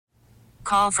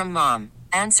Call from mom.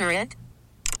 Answer it.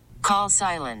 Call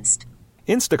silenced.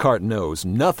 Instacart knows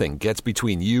nothing gets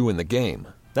between you and the game.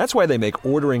 That's why they make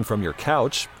ordering from your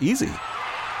couch easy.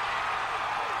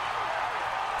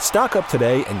 Stock up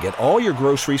today and get all your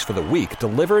groceries for the week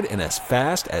delivered in as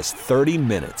fast as 30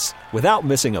 minutes without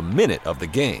missing a minute of the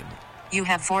game. You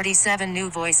have 47 new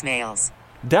voicemails.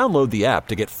 Download the app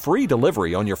to get free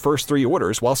delivery on your first 3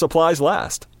 orders while supplies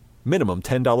last. Minimum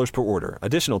 $10 per order.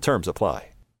 Additional terms apply.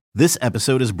 This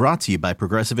episode is brought to you by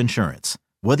Progressive Insurance.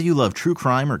 Whether you love true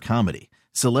crime or comedy,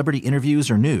 celebrity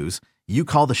interviews or news, you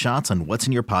call the shots on what's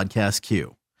in your podcast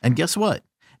queue. And guess what?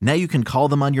 Now you can call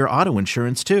them on your auto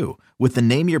insurance too with the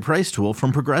Name Your Price tool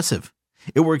from Progressive.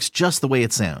 It works just the way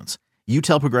it sounds. You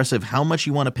tell Progressive how much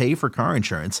you want to pay for car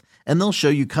insurance, and they'll show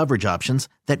you coverage options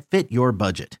that fit your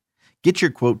budget. Get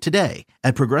your quote today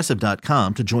at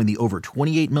Progressive.com to join the over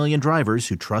 28 million drivers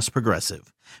who trust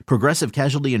Progressive. Progressive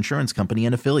Casualty Insurance Company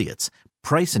and Affiliates.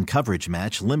 Price and coverage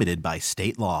match limited by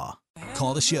state law.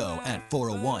 Call the show at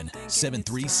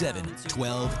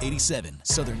 401-737-1287.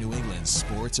 Southern New England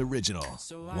Sports Original,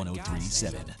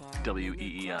 103.7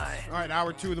 WEEI. All right,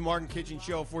 hour 2 of the Mark Kichen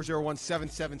Show,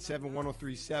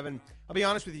 401-777-1037. I'll be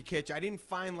honest with you, Kitch. I didn't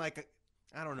find I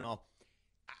don't know.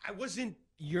 I wasn't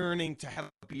yearning to have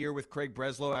a beer with Craig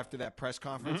Breslow after that press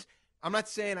conference. Mm-hmm. I'm not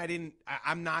saying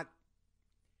I'm not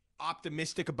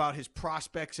optimistic about his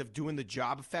prospects of doing the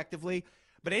job effectively.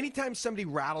 But anytime somebody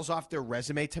rattles off their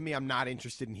resume to me, I'm not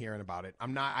interested in hearing about it.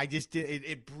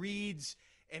 It breeds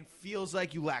and feels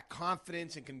like you lack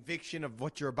confidence and conviction of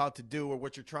what you're about to do or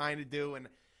what you're trying to do. And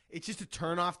it's just a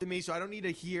turnoff to me. So I don't need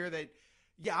to hear that,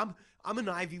 yeah, I'm an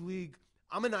Ivy League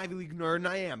nerd, and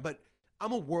I am, but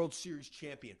I'm a World Series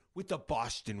champion with the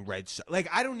Boston Red Sox.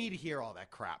 I don't need to hear all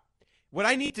that crap. What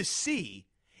I need to see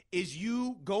is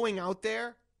you going out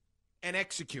there and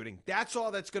executing. That's all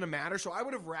that's going to matter. So I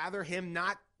would have rather him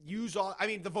not use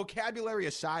the vocabulary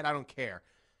aside, I don't care.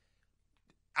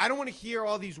 I don't want to hear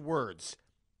all these words.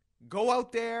 Go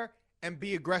out there and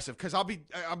be aggressive. Because I'll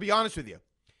be honest with you.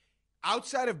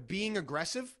 Outside of being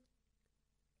aggressive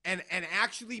and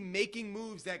actually making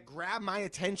moves that grab my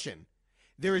attention,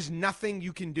 there is nothing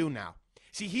you can do now.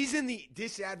 See, he's in the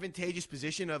disadvantageous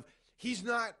position of he's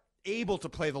not able to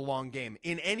play the long game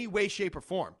in any way, shape, or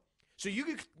form. So you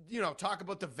could, talk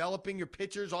about developing your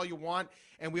pitchers all you want,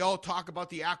 and we all talk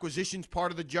about the acquisitions part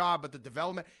of the job, but the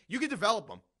development, you can develop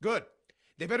them. Good.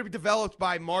 They better be developed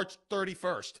by March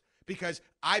 31st because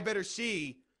I better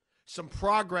see some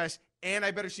progress, and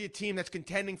I better see a team that's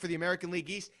contending for the American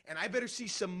League East, and I better see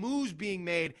some moves being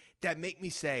made that make me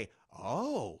say,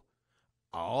 that's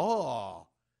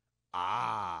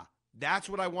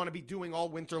what I want to be doing all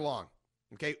winter long.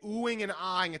 Okay, oohing and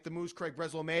ahhing at the moves Craig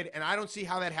Breslow made, and I don't see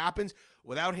how that happens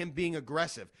without him being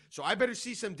aggressive. So I better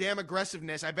see some damn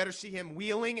aggressiveness. I better see him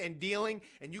wheeling and dealing,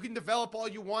 and you can develop all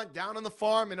you want down on the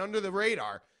farm and under the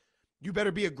radar. You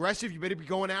better be aggressive. You better be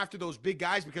going after those big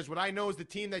guys because what I know is the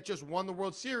team that just won the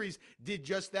World Series did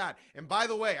just that. And by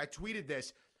the way, I tweeted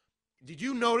this. Did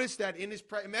you notice that in his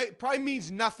it probably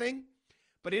means nothing,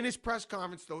 but in his press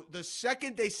conference, though, the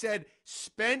second they said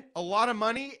spent a lot of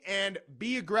money and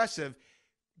be aggressive,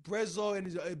 Breslow and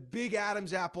his big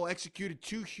Adam's apple executed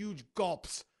 2 huge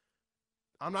gulps.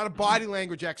 I'm not a body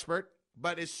language expert,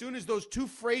 but as soon as those 2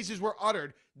 phrases were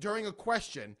uttered during a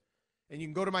question, and you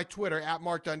can go to my Twitter, at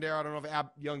Mark Dondero, I don't know if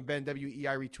Young Ben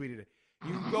WEI retweeted it.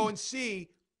 You can go and see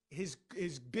his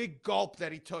big gulp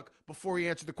that he took before he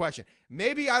answered the question.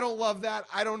 Maybe I don't love that.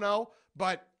 I don't know,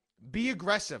 but be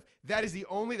aggressive. That's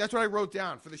what I wrote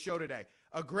down for the show today.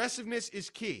 Aggressiveness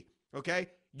is key, okay?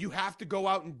 You have to go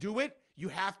out and do it. You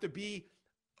have to be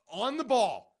on the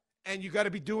ball, and you got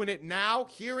to be doing it now,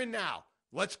 here and now.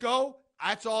 Let's go.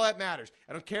 That's all that matters.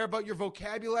 I don't care about your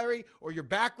vocabulary or your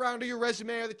background or your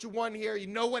resume that you won here. You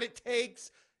know what it takes.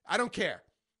 I don't care.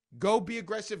 Go be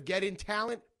aggressive, get in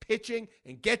talent, pitching,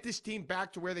 and get this team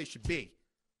back to where they should be.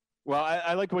 Well,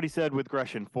 I liked what he said with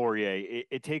Gresham Fourier.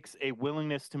 It takes a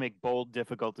willingness to make bold,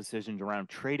 difficult decisions around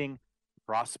trading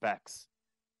prospects.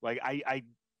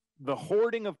 The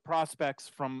hoarding of prospects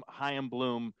from Chaim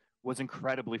Bloom was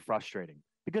incredibly frustrating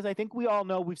because I think we all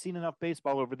know, we've seen enough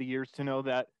baseball over the years to know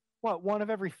that one of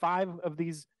every 5 of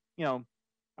these,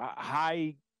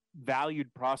 high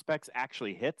valued prospects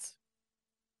actually hits.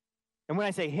 And when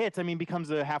I say hits, I mean becomes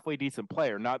a halfway decent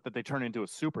player, not that they turn into a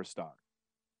superstar.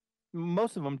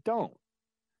 Most of them don't.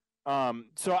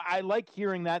 So I like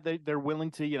hearing that they're willing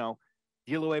to,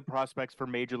 deal away prospects for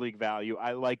major league value.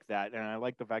 I like that. And I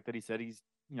like the fact that he said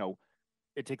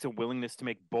it takes a willingness to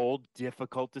make bold,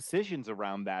 difficult decisions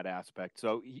around that aspect.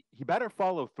 So he better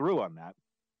follow through on that.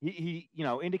 He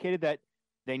indicated that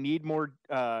They need more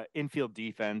infield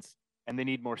defense, and they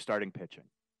need more starting pitching.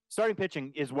 Starting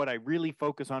pitching is what I really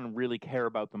focus on and really care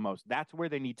about the most. That's where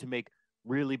they need to make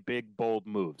really big, bold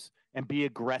moves and be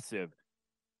aggressive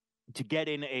to get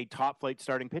in a top-flight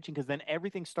starting pitching, because then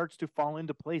everything starts to fall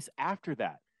into place after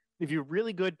that. If you're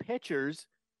really good pitchers,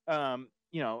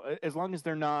 as long as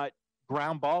they're not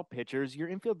ground ball pitchers, your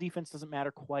infield defense doesn't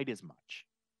matter quite as much.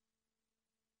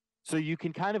 So you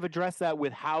can kind of address that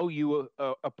with how you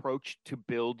approach to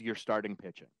build your starting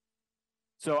pitching.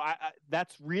 So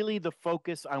that's really the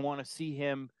focus I want to see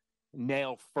him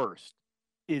nail first,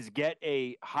 is get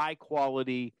a high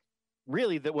quality,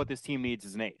 really that what this team needs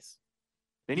is an ace.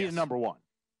 They need a number one.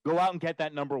 Go out and get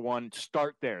that number one.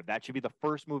 Start there. That should be the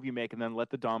first move you make, and then let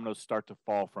the dominoes start to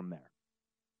fall from there.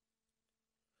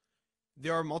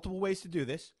 There are multiple ways to do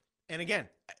this. And again,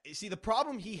 see, the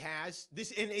problem he has,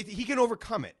 he can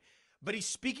overcome it, but he's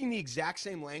speaking the exact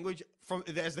same language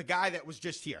as the guy that was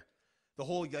just here. The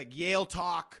whole Yale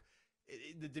talk,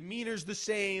 the demeanor's the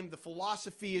same, the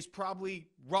philosophy is probably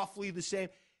roughly the same.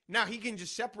 Now he can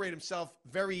just separate himself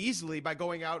very easily by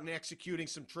going out and executing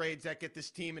some trades that get this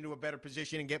team into a better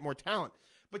position and get more talent.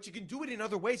 But you can do it in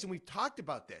other ways, and we've talked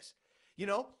about this.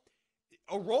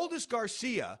 Aroldis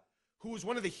Garcia, who was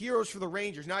one of the heroes for the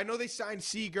Rangers. Now, I know they signed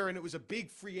Seager, and it was a big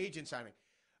free agent signing.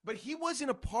 But he wasn't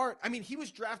a part. I mean, he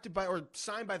was drafted by or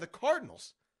signed by the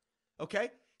Cardinals. Okay?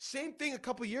 Same thing a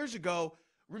couple years ago.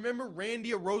 Remember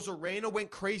Randy Arozarena went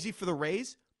crazy for the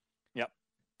Rays? Yep.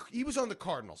 He was on the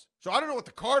Cardinals. So I don't know what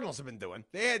the Cardinals have been doing.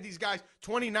 They had these guys.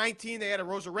 2019, they had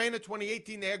Arozarena.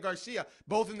 2018, they had Garcia,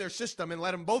 both in their system, and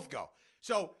let them both go.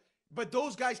 So, but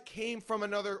those guys came from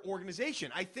another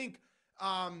organization. I think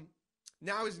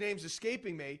now his name's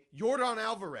escaping me, Yordan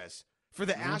Alvarez for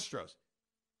the Astros.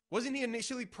 Wasn't he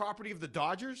initially property of the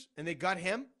Dodgers, and they got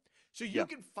him? So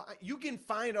you can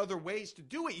find other ways to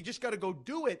do it. You just got to go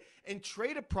do it and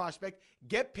trade a prospect,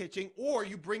 get pitching, or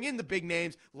you bring in the big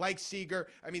names like Seager.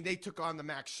 I mean, they took on the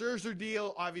Max Scherzer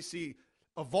deal. Obviously,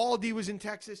 Evaldi was in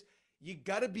Texas. You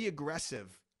got to be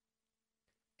aggressive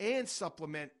and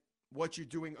supplement what you're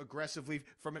doing aggressively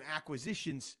from an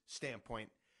acquisitions standpoint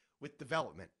with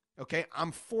development. Okay,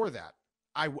 I'm for that.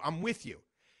 I'm with you.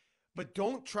 But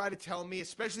don't try to tell me,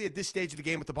 especially at this stage of the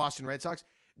game with the Boston Red Sox,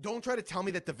 don't try to tell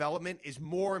me that development is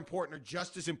more important or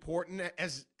just as important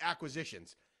as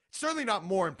acquisitions. It's certainly not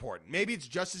more important. Maybe it's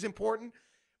just as important,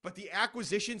 but the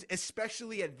acquisitions,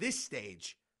 especially at this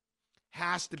stage,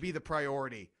 has to be the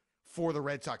priority for the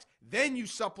Red Sox. Then you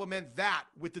supplement that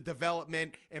with the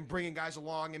development and bringing guys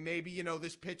along, and maybe,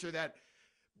 this pitcher that,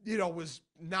 was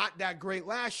not that great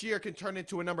last year can turn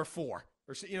into a number 4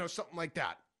 or, something like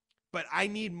that. But I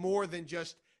need more than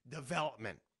just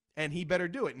development, and he better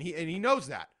do it, and he knows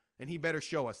that, and he better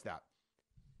show us that.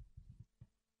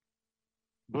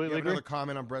 You have another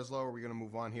comment on Breslow, or are we going to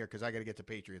move on here? Because I got to get to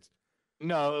Patriots.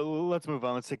 No, let's move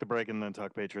on. Let's take the break and then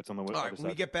talk Patriots on the other side. All right, when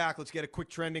we get back, let's get a quick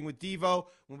trending with Devo.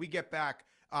 When we get back,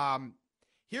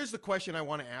 here's the question I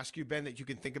want to ask you, Ben, that you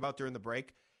can think about during the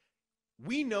break.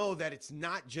 We know that it's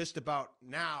not just about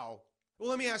now. Well,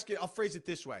 let me ask you, I'll phrase it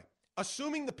this way.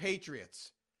 Assuming the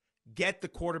Patriots get the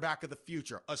quarterback of the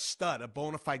future, a stud, a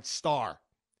bona fide star,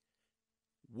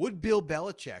 would Bill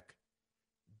Belichick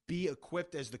be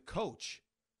equipped as the coach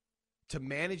to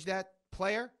manage that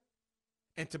player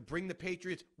and to bring the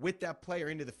Patriots with that player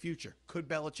into the future? Could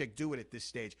Belichick do it at this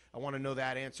stage? I want to know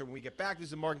that answer when we get back. This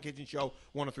is the Mark Kichen Show,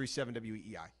 103.7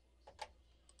 WEEI.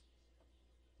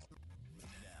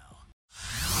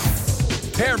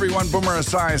 Hey everyone, Boomer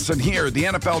Esiason here. The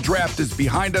NFL Draft is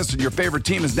behind us and your favorite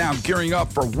team is now gearing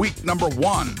up for week number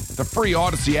 1. The free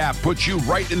Odyssey app puts you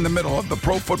right in the middle of the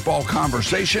pro football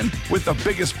conversation with the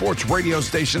biggest sports radio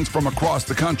stations from across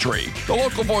the country. The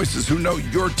local voices who know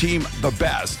your team the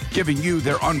best, giving you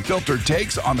their unfiltered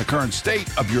takes on the current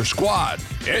state of your squad.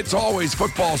 It's always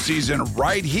football season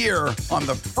right here on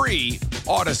the free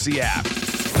Odyssey app.